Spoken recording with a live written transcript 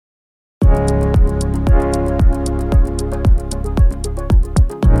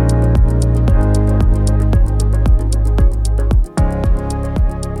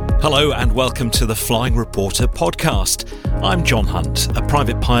Hello and welcome to the Flying Reporter podcast. I'm John Hunt, a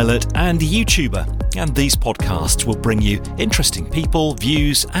private pilot and YouTuber, and these podcasts will bring you interesting people,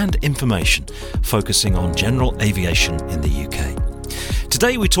 views and information focusing on general aviation in the UK.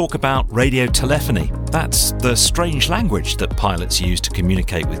 Today we talk about radiotelephony. That's the strange language that pilots use to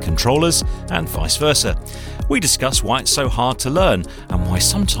communicate with controllers and vice versa. We discuss why it's so hard to learn and why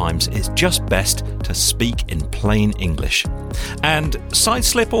sometimes it's just best to speak in plain English. And side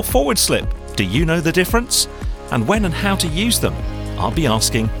slip or forward slip, do you know the difference? And when and how to use them? I'll be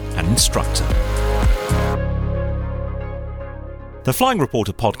asking an instructor. The Flying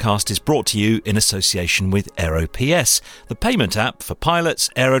Reporter podcast is brought to you in association with AeroPS, the payment app for pilots,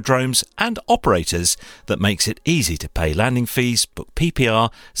 aerodromes and operators that makes it easy to pay landing fees, book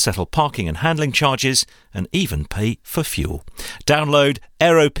PPR, settle parking and handling charges and even pay for fuel. Download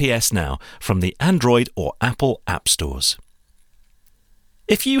AeroPS now from the Android or Apple app stores.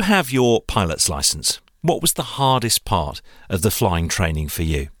 If you have your pilot's licence, what was the hardest part of the flying training for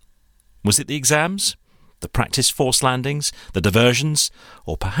you? Was it the exams? The practice force landings, the diversions,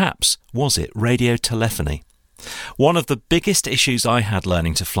 or perhaps was it radiotelephony? One of the biggest issues I had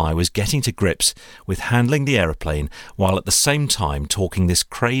learning to fly was getting to grips with handling the aeroplane while at the same time talking this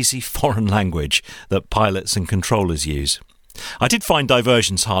crazy foreign language that pilots and controllers use. I did find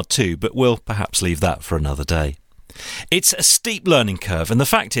diversions hard too, but we'll perhaps leave that for another day. It's a steep learning curve, and the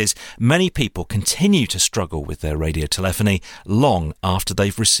fact is many people continue to struggle with their radiotelephony long after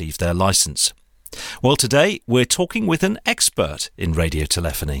they've received their licence. Well, today we're talking with an expert in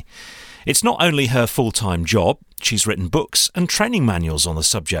radiotelephony. It's not only her full-time job, she's written books and training manuals on the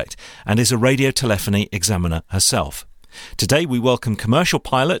subject and is a radiotelephony examiner herself. Today we welcome commercial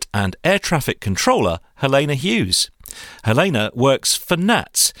pilot and air traffic controller Helena Hughes. Helena works for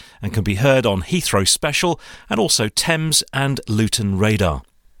NATS and can be heard on Heathrow Special and also Thames and Luton radar.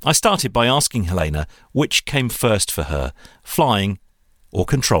 I started by asking Helena which came first for her, flying or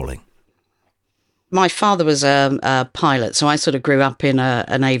controlling. My father was a pilot, so I sort of grew up in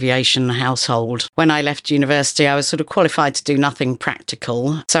an aviation household. When I left university, I was sort of qualified to do nothing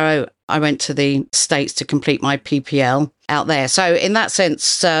practical. So I went to the States to complete my PPL out there. So in that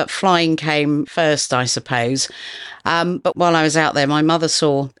sense, flying came first, I suppose. But while I was out there, my mother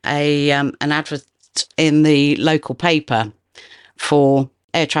saw an advert in the local paper for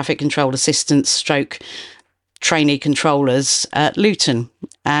air traffic control assistants stroke trainee controllers at Luton.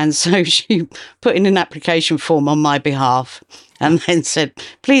 And so she put in an application form on my behalf and then said,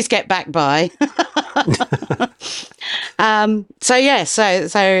 please get back by. So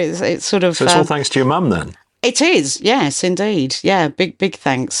it's sort of... So it's all thanks to your mum then? It is, yes, indeed. Yeah, big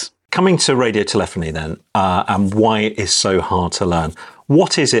thanks. Coming to radiotelephony then, and why it is so hard to learn.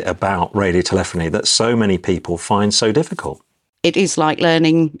 What is it about radiotelephony that so many people find so difficult? It is like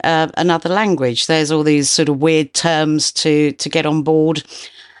learning another language. There's all these sort of weird terms to get on board.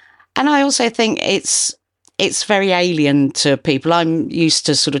 And I also think it's very alien to people. I'm used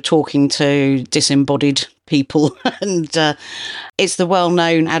to sort of talking to disembodied people. And it's the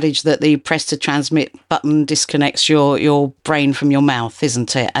well-known adage that the press to transmit button disconnects your brain from your mouth,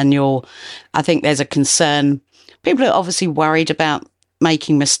 isn't it? And I think there's a concern. People are obviously worried about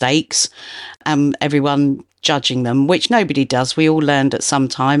making mistakes, everyone judging them, which nobody does. We all learned at some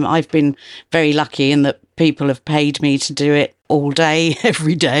time. I've been very lucky in that people have paid me to do it all day,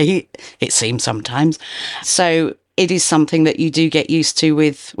 every day, it seems sometimes. So it is something that you do get used to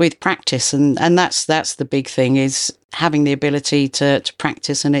with practice. And that's the big thing, is having the ability to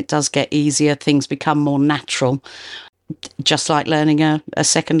practice, and it does get easier. Things become more natural, just like learning a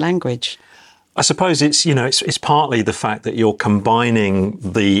second language. I suppose it's partly the fact that you're combining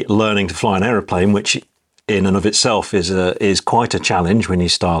the learning to fly an aeroplane, which in and of itself is quite a challenge when you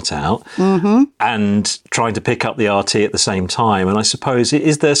start out, and trying to pick up the RT at the same time. And I suppose,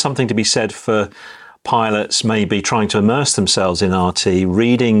 is there something to be said for pilots maybe trying to immerse themselves in RT,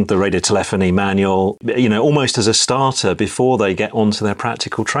 reading the radiotelephony manual, almost as a starter before they get onto their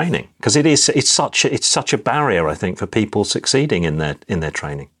practical training? Because it's such a barrier, I think, for people succeeding in their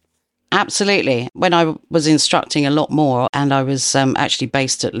training. Absolutely. When I was instructing a lot more, and I was actually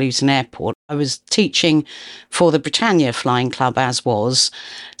based at Luton Airport, I was teaching for the Britannia Flying Club as was.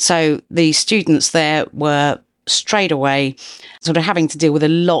 So the students there were straight away sort of having to deal with a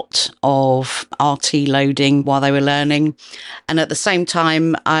lot of RT loading while they were learning. And at the same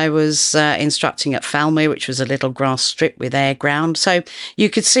time, I was instructing at Falmere, which was a little grass strip with air ground. So you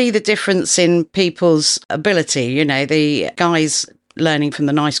could see the difference in people's ability. The guys learning from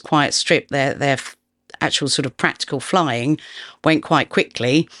the nice quiet strip, they're actual sort of practical flying went quite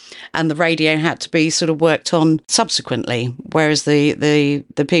quickly, and the radio had to be sort of worked on subsequently. Whereas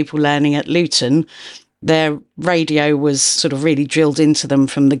the people learning at Luton, their radio was sort of really drilled into them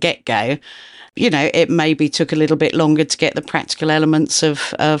from the get-go. You know, it maybe took a little bit longer to get the practical elements of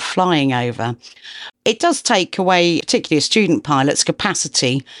flying over. It does take away, particularly a student pilot's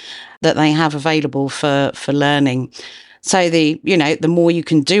capacity that they have available for learning. So the more you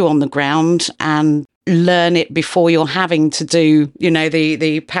can do on the ground and learn it before you're having to do,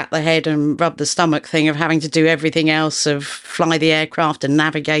 the pat the head and rub the stomach thing of having to do everything else, of fly the aircraft and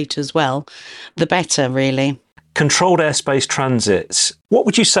navigate as well, the better, really. Controlled airspace transits. What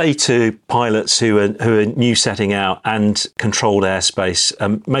would you say to pilots who are new setting out and controlled airspace?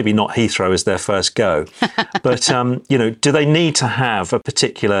 Maybe not Heathrow as their first go, but do they need to have a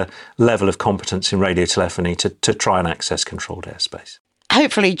particular level of competence in radiotelephony to try and access controlled airspace?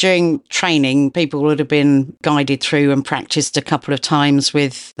 Hopefully during training, people would have been guided through and practiced a couple of times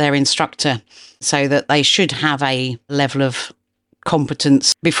with their instructor, so that they should have a level of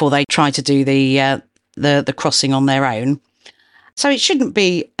competence before they try to do the crossing on their own. So it shouldn't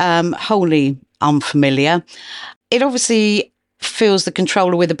be wholly unfamiliar. It obviously fills the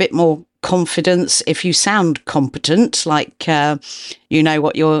controller with a bit more confidence if you sound competent, like you know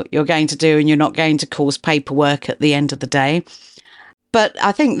what you're going to do and you're not going to cause paperwork at the end of the day. But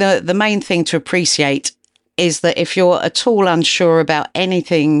I think the main thing to appreciate is that if you're at all unsure about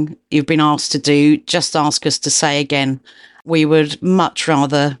anything you've been asked to do, just ask us to say again. We would much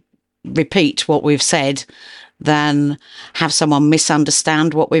rather repeat what we've said than have someone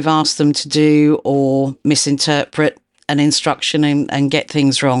misunderstand what we've asked them to do or misinterpret an instruction and get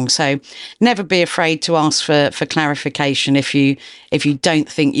things wrong. So never be afraid to ask for clarification if you don't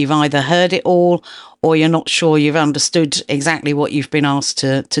think you've either heard it all or you're not sure you've understood exactly what you've been asked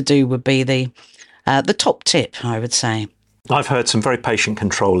to do, would be the top tip, I would say. I've heard some very patient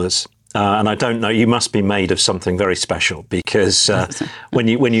controllers. And I don't know, you must be made of something very special, because when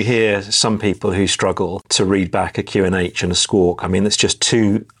you hear some people who struggle to read back a QNH and a squawk, I mean, it's just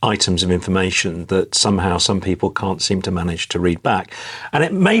two items of information that somehow some people can't seem to manage to read back. And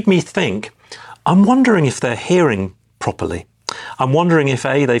it made me think, I'm wondering if they're hearing properly. I'm wondering if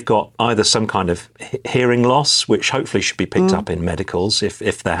they've got either some kind of hearing loss, which hopefully should be picked up in medicals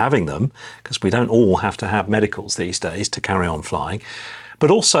if they're having them, because we don't all have to have medicals these days to carry on flying. But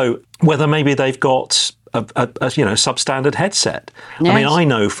also whether maybe they've got a substandard headset. Yes. I mean, I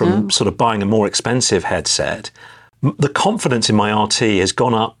know from sort of buying a more expensive headset, the confidence in my RT has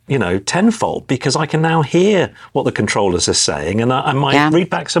gone up, tenfold, because I can now hear what the controllers are saying, and my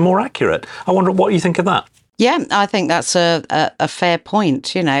readbacks are more accurate. I wonder what you think of that. Yeah, I think that's a fair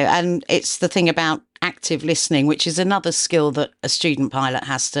point, and it's the thing about active listening, which is another skill that a student pilot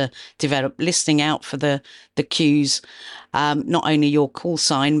has to develop, listening out for the cues, not only your call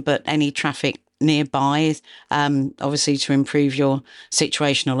sign, but any traffic nearby, obviously to improve your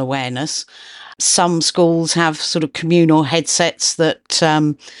situational awareness. Some schools have sort of communal headsets that,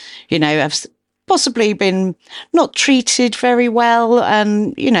 have possibly been not treated very well.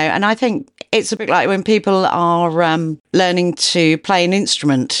 And I think it's a bit like when people are learning to play an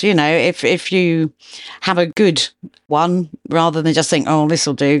instrument. If you have a good one, rather than just think, oh, this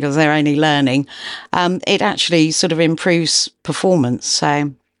will do because they're only learning, it actually sort of improves performance.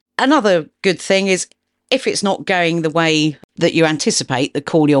 So another good thing is, if it's not going the way that you anticipate, the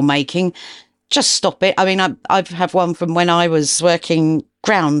call you're making, just stop it. I mean, I have one from when I was working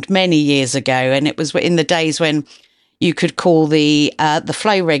ground many years ago, and it was in the days when you could call the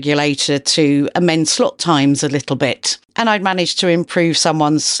flow regulator to amend slot times a little bit. And I'd managed to improve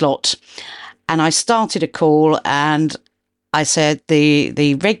someone's slot. And I started a call and I said,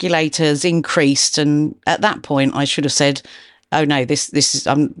 the regulator's increased. And at that point, I should have said, oh no, this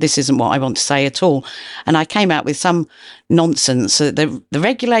isn't what I want to say at all. And I came out with some nonsense. The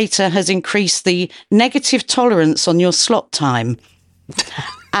regulator has increased the negative tolerance on your slot time.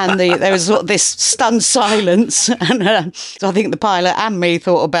 And there was sort of this stunned silence. And so I think the pilot and me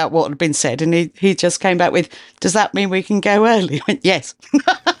thought about what had been said. And he just came back with, does that mean we can go early? I went, yes.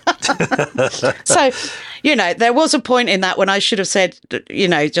 So, there was a point in that when I should have said,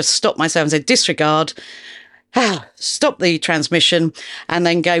 just stop myself and said, disregard, stop the transmission, and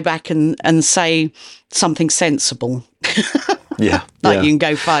then go back and say something sensible. Yeah. You can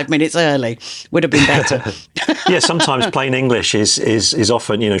go 5 minutes early. Would have been better. Yeah, sometimes plain English is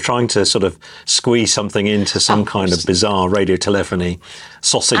often, trying to sort of squeeze something into some kind of bizarre radiotelephony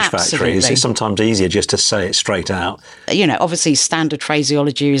sausage factory. It's sometimes easier just to say it straight out. Obviously standard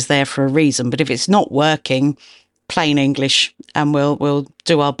phraseology is there for a reason, but if it's not working, plain English, and we'll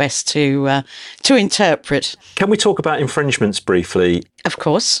do our best to interpret. Can we talk about infringements briefly? Of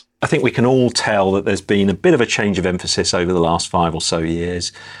course. I think we can all tell that there's been a bit of a change of emphasis over the last 5 or so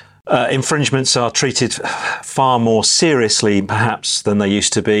years. Infringements are treated far more seriously, perhaps, than they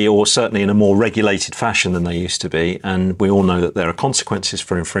used to be, or certainly in a more regulated fashion than they used to be. And we all know that there are consequences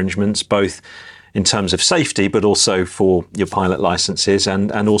for infringements, both in terms of safety, but also for your pilot licenses,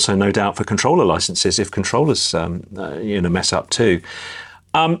 and also, no doubt, for controller licenses if controllers mess up too.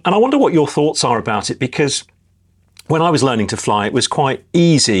 And I wonder what your thoughts are about it, because when I was learning to fly, it was quite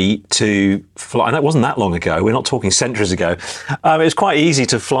easy to fly, and that wasn't that long ago. We're not talking centuries ago. It was quite easy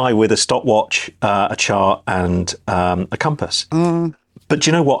to fly with a stopwatch, a chart, and a compass. But do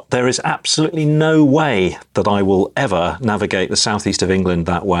you know what? There is absolutely no way that I will ever navigate the southeast of England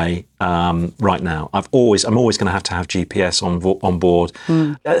that way right now. I'm always going to have GPS on board.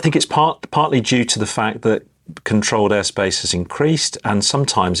 I think it's partly due to the fact that controlled airspace has increased, and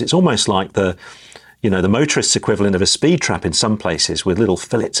sometimes it's almost like the motorist's equivalent of a speed trap in some places, with little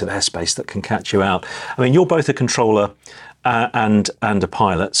fillets of airspace that can catch you out. I mean, you're both a controller and a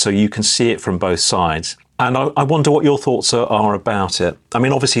pilot, so you can see it from both sides. And I wonder what your thoughts are about it. I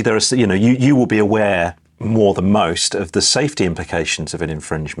mean, obviously, there is, you will be aware more than most of the safety implications of an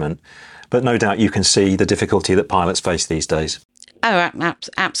infringement, but no doubt you can see the difficulty that pilots face these days. Oh,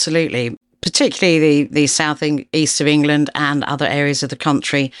 absolutely. Particularly the south east of England and other areas of the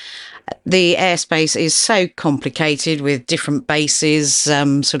country. The airspace is so complicated with different bases,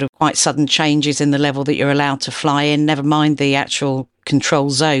 sort of quite sudden changes in the level that you're allowed to fly in, never mind the actual control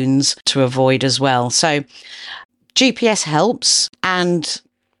zones to avoid as well. So GPS helps, and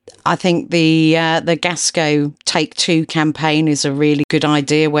I think the Gasco Take 2 campaign is a really good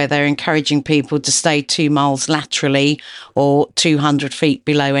idea, where they're encouraging people to stay 2 miles laterally or 200 feet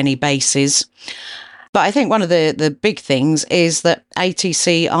below any bases. But I think one of the big things is that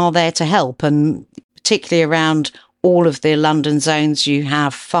ATC are there to help, and particularly around all of the London zones, you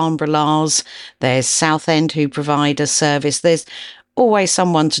have Farnborough Lars, there's Southend who provide a service. There's always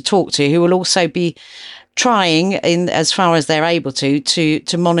someone to talk to who will also be trying, in as far as they're able to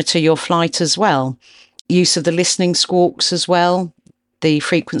monitor your flight as well. Use of the listening squawks as well, the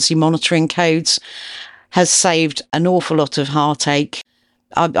frequency monitoring codes, has saved an awful lot of heartache.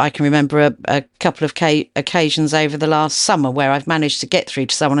 I can remember a couple of occasions over the last summer where I've managed to get through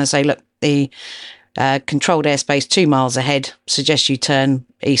to someone and say, look, the controlled airspace 2 miles ahead, suggest you turn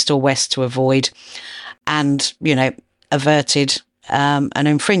east or west to avoid, and, averted an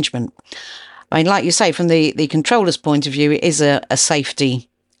infringement. I mean, like you say, from the controller's point of view, it is a safety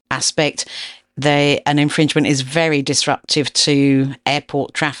aspect. An infringement is very disruptive to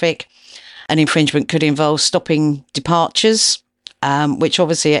airport traffic. An infringement could involve stopping departures, which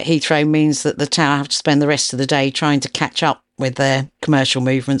obviously at Heathrow means that the tower have to spend the rest of the day trying to catch up with their commercial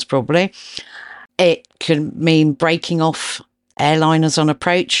movements, probably. It can mean breaking off airliners on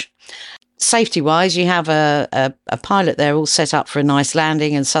approach. Safety-wise, you have a pilot there all set up for a nice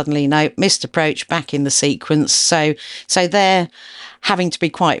landing, and suddenly, missed approach, back in the sequence. So they're having to be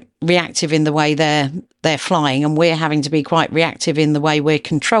quite reactive in the way they're flying, and we're having to be quite reactive in the way we're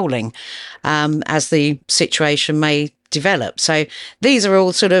controlling as the situation may develop. So these are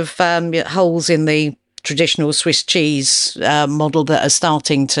all sort of holes in the traditional Swiss cheese model that are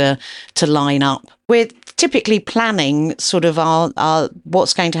starting to line up. We're typically planning sort of our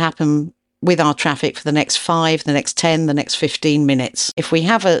what's going to happen with our traffic for the next 5, the next 10, the next 15 minutes. If we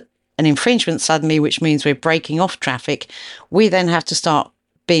have an infringement suddenly, which means we're breaking off traffic, we then have to start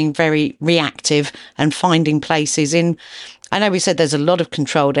being very reactive and finding places in. I know we said there's a lot of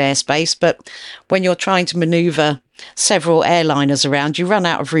controlled airspace, but when you're trying to manoeuvre several airliners around, you run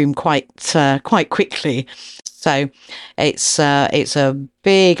out of room quite quickly. So it's a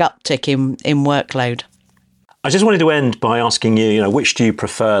big uptick in workload. I just wanted to end by asking you, which do you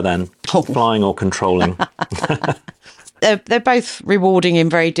prefer then, flying or controlling? They're both rewarding in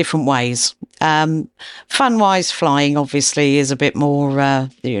very different ways. Fun-wise, flying obviously is a bit more,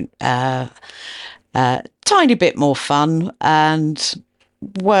 tiny bit more fun, and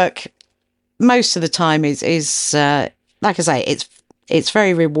work most of the time is like I say, it's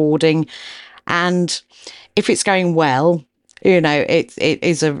very rewarding, and if it's going well, it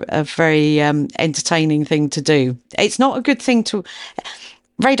is a very entertaining thing to do. It's not a good thing to.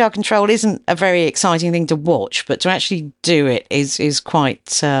 Radar control isn't a very exciting thing to watch, but to actually do it is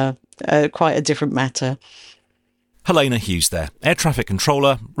quite a different matter. Helena Hughes there, air traffic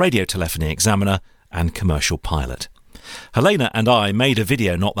controller, radiotelephony examiner and commercial pilot. Helena and I made a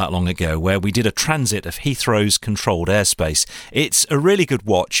video not that long ago where we did a transit of Heathrow's controlled airspace. It's a really good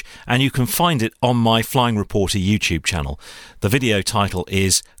watch, and you can find it on my Flying Reporter YouTube channel. The video title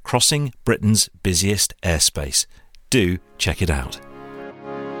is Crossing Britain's Busiest Airspace. Do check it out.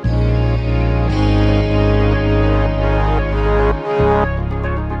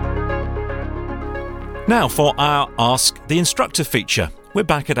 Now for our Ask the Instructor feature. We're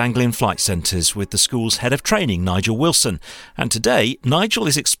back at Anglian Flight Centres with the school's head of training, Nigel Wilson. And today, Nigel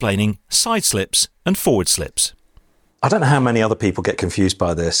is explaining side slips and forward slips. I don't know how many other people get confused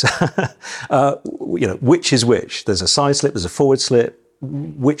by this. Which is which? There's a side slip, there's a forward slip.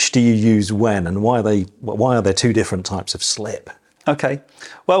 Which do you use when, and why are there two different types of slip? Okay.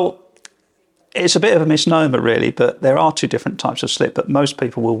 Well, it's a bit of a misnomer, really, but there are two different types of slip, but most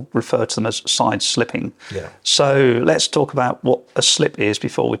people will refer to them as side slipping. Yeah. So let's talk about what a slip is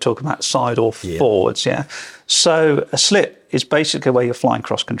before we talk about side or forwards. Yeah. So a slip is basically where you're flying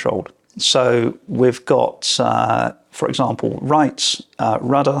cross-controlled. So we've got, for example, right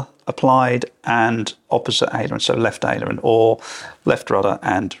rudder applied and opposite aileron, so left aileron, or left rudder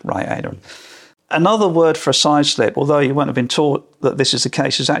and right aileron. Another word for a side slip, although you won't have been taught that this is the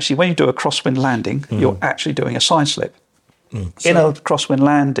case, is actually when you do a crosswind landing, you're actually doing a side slip. In a crosswind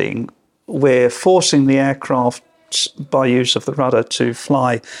landing, we're forcing the aircraft by use of the rudder to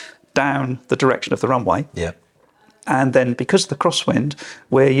fly down the direction of the runway. Yeah. And then because of the crosswind,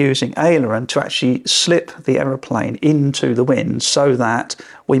 we're using aileron to actually slip the aeroplane into the wind so that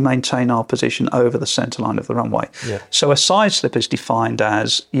we maintain our position over the centre line of the runway. Yeah. So a side slip is defined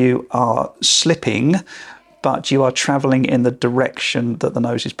as you are slipping, but you are travelling in the direction that the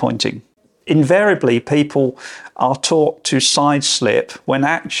nose is pointing. Invariably, people are taught to side slip when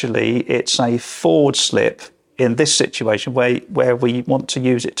actually it's a forward slip in this situation where we want to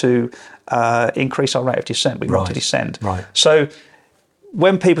use it to increase our rate of descent. We want to descend. Right. So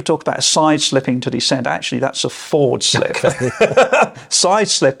when people talk about side slipping to descend, actually that's a forward slip. Okay. Side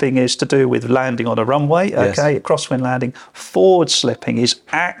slipping is to do with landing on a runway, okay, a crosswind landing. Forward slipping is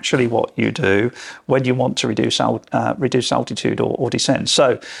actually what you do when you want to reduce altitude or descend.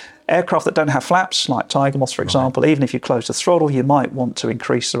 So aircraft that don't have flaps, like Tiger Moths, for example, even if you close the throttle, you might want to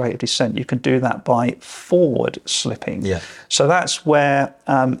increase the rate of descent. You can do that by forward slipping. Yeah. So that's where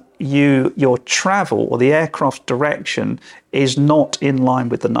your travel or the aircraft direction is not in line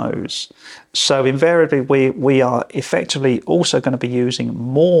with the nose. So invariably, we are effectively also going to be using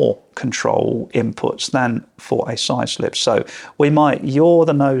more control inputs than for a side slip. So we might yaw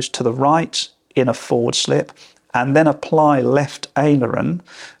the nose to the right in a forward slip, and then apply left aileron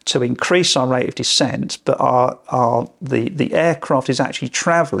to increase our rate of descent, but the aircraft is actually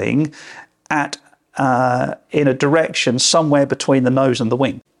travelling in a direction somewhere between the nose and the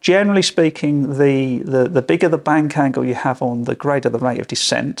wing. Generally speaking, the bigger the bank angle you have on, the greater the rate of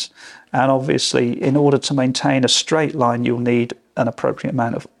descent, and obviously in order to maintain a straight line you'll need an appropriate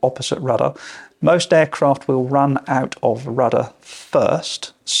amount of opposite rudder. Most aircraft will run out of rudder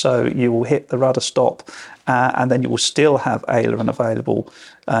first, so you will hit the rudder stop and then you will still have aileron available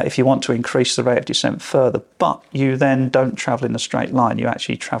if you want to increase the rate of descent further, but you then don't travel in a straight line, you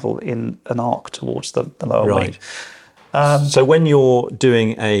actually travel in an arc towards the lower wing. So when you're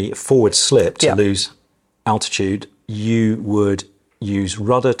doing a forward slip to lose altitude, you would use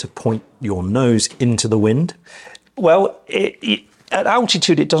rudder to point your nose into the wind? Well, at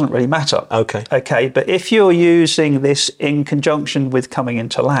altitude, it doesn't really matter. Okay. But if you're using this in conjunction with coming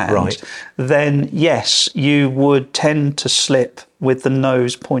into land, then yes, you would tend to slip with the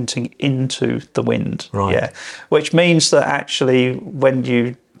nose pointing into the wind. Right. Yeah. Which means that actually when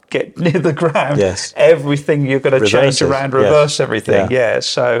you get near the ground, everything you're going to change around, reverse everything. Yeah.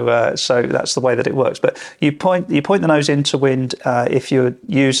 So that's the way that it works. But you point the nose into wind if you're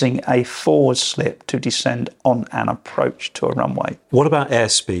using a forward slip to descend on an approach to a runway. What about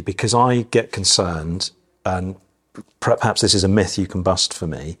airspeed? Because I get concerned, and perhaps this is a myth you can bust for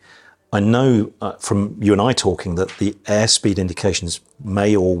me. I know from you and I talking that the airspeed indications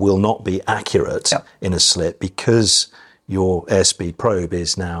may or will not be accurate in a slip because your airspeed probe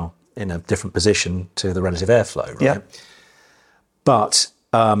is now in a different position to the relative airflow, right? Yeah. But,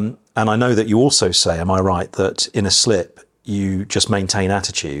 and I know that you also say, am I right, that in a slip you just maintain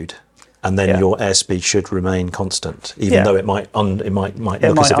attitude and then your airspeed should remain constant, even though it might look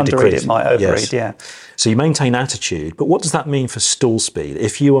as if it decreases. It might overread, So you maintain attitude, but what does that mean for stall speed?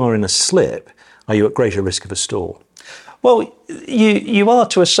 If you are in a slip, are you at greater risk of a stall? Well, you are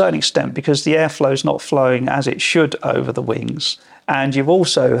to a certain extent, because the airflow is not flowing as it should over the wings. And you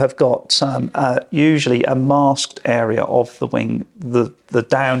also have got usually a masked area of the wing, the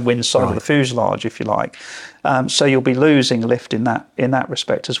downwind side of the fuselage, if you like. So you'll be losing lift in that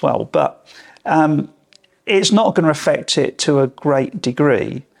respect as well. But it's not going to affect it to a great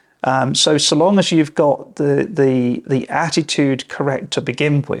degree. So long as you've got the attitude correct to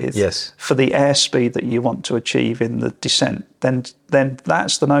begin with, for the airspeed that you want to achieve in the descent, then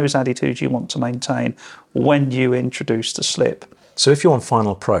that's the nose attitude you want to maintain when you introduce the slip. So if you're on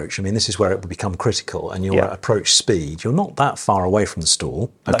final approach, I mean, this is where it will become critical, and you're at approach speed, you're not that far away from the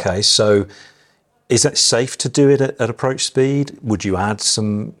stall. Okay, no. So is that safe to do it at approach speed? Would you add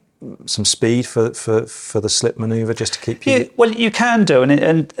some speed for the slip manoeuvre just to keep you... Well, you can do,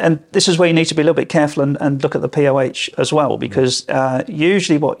 and this is where you need to be a little bit careful and look at the POH as well, because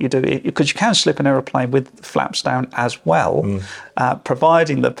usually what you do, because you can slip an aeroplane with flaps down as well,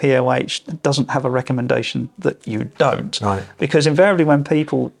 providing the POH doesn't have a recommendation that you don't. Right. Because invariably when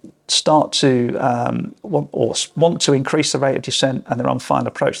people start to want to increase the rate of descent and they're on final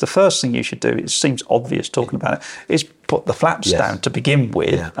approach, the first thing you should do, it seems obvious talking about it, is put the flaps down to begin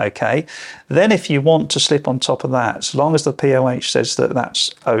with, okay? Then if you want to slip on top of that, as long as the POH says that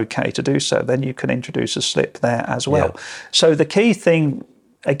that's okay to do so, then you can introduce a slip there as well. Yeah. So the key thing,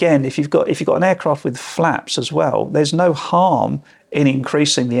 again, if you've got an aircraft with flaps as well, there's no harm in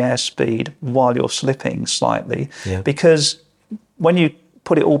increasing the airspeed while you're slipping slightly, because when you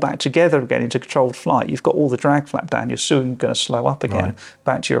put it all back together again into controlled flight, you've got all the drag flap down, you're soon going to slow up again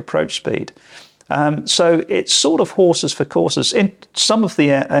back to your approach speed. So it's sort of horses for courses. In some of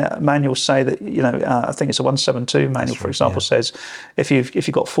the manuals say that, I think it's a 172 manual, for example, says if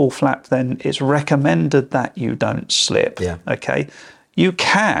you've got full flap, then it's recommended that you don't slip. Yeah. Okay. You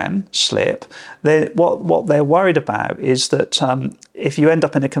can slip. What they're worried about is that if you end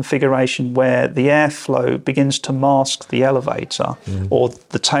up in a configuration where the airflow begins to mask the elevator or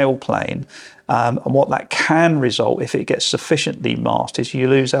the tailplane, and what that can result, if it gets sufficiently masked, is you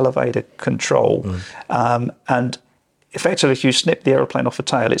lose elevator control. And effectively, if you snip the aeroplane off a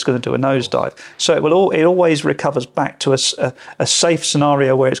tail, it's going to do a nosedive. So it always recovers back to a safe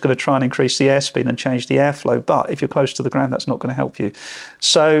scenario where it's going to try and increase the airspeed and change the airflow. But if you're close to the ground, that's not going to help you.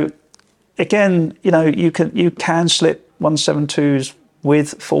 So again, you can slip 172s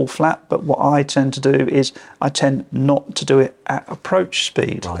with full flap, but what I tend to do is I tend not to do it at approach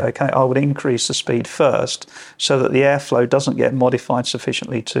speed. Right. Okay, I would increase the speed first so that the airflow doesn't get modified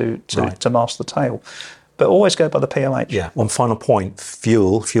sufficiently to mask the tail. But always go by the POH. Yeah. One final point: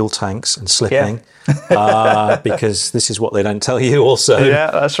 fuel tanks, and slipping, because this is what they don't tell you. Also,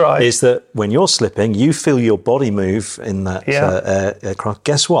 yeah, that's right. Is that when you're slipping, you feel your body move in that aircraft.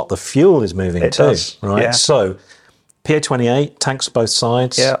 Guess what? The fuel is moving too. Does. Right. Yeah. So, PA-28 tanks both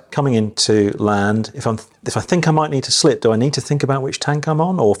sides. Yeah. Coming into land. If I think I might need to slip, do I need to think about which tank I'm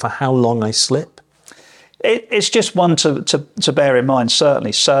on, or for how long I slip? It's just one to bear in mind,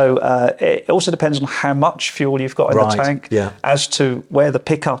 certainly. So it also depends on how much fuel you've got in the tank, as to where the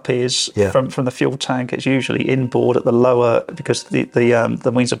pickup is from the fuel tank. It's usually inboard at the lower, because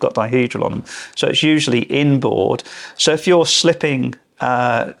the wings have got dihedral on them. So it's usually inboard. So if you're slipping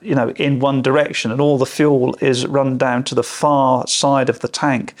in one direction and all the fuel is run down to the far side of the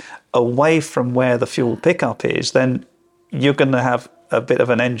tank away from where the fuel pickup is, then you're going to have a bit of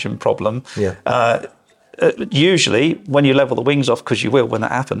an engine problem. Yeah. Usually, when you level the wings off, because you will when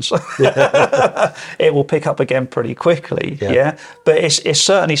that happens, it will pick up again pretty quickly. Yeah. But it's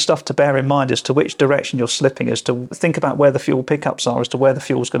certainly stuff to bear in mind as to which direction you're slipping, as to think about where the fuel pickups are, as to where the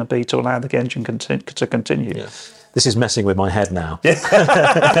fuel's going to be to allow the engine to continue. Yeah. This is messing with my head now,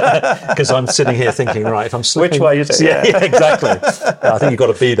 because I'm sitting here thinking, right, if I'm slipping, which way is it? Yeah, exactly. I think you've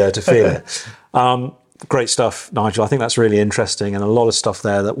got to be there to feel it. Great stuff, Nigel. I think that's really interesting, and a lot of stuff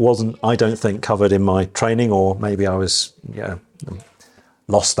there that wasn't, I don't think, covered in my training, or maybe I was,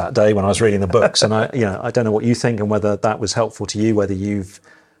 lost that day when I was reading the books. And I don't know what you think and whether that was helpful to you, whether you've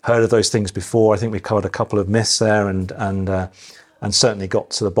heard of those things before. I think we've covered a couple of myths there, and certainly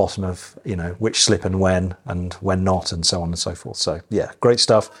got to the bottom of which slip and when not, and so on and so forth. So yeah, great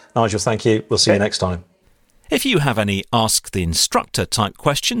stuff, Nigel. Thank you. We'll see you next time. If you have any Ask the Instructor type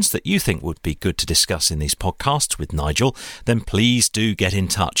questions that you think would be good to discuss in these podcasts with Nigel, then please do get in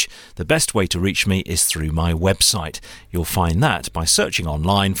touch. The best way to reach me is through my website. You'll find that by searching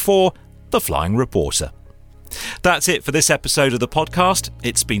online for The Flying Reporter. That's it for this episode of the podcast.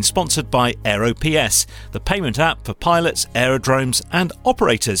 It's been sponsored by AeroPS, the payment app for pilots, aerodromes and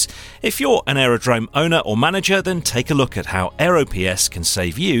operators. If you're an aerodrome owner or manager, then take a look at how AeroPS can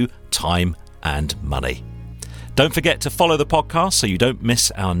save you time and money. Don't forget to follow the podcast so you don't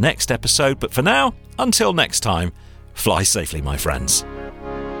miss our next episode. But for now, until next time, fly safely, my friends.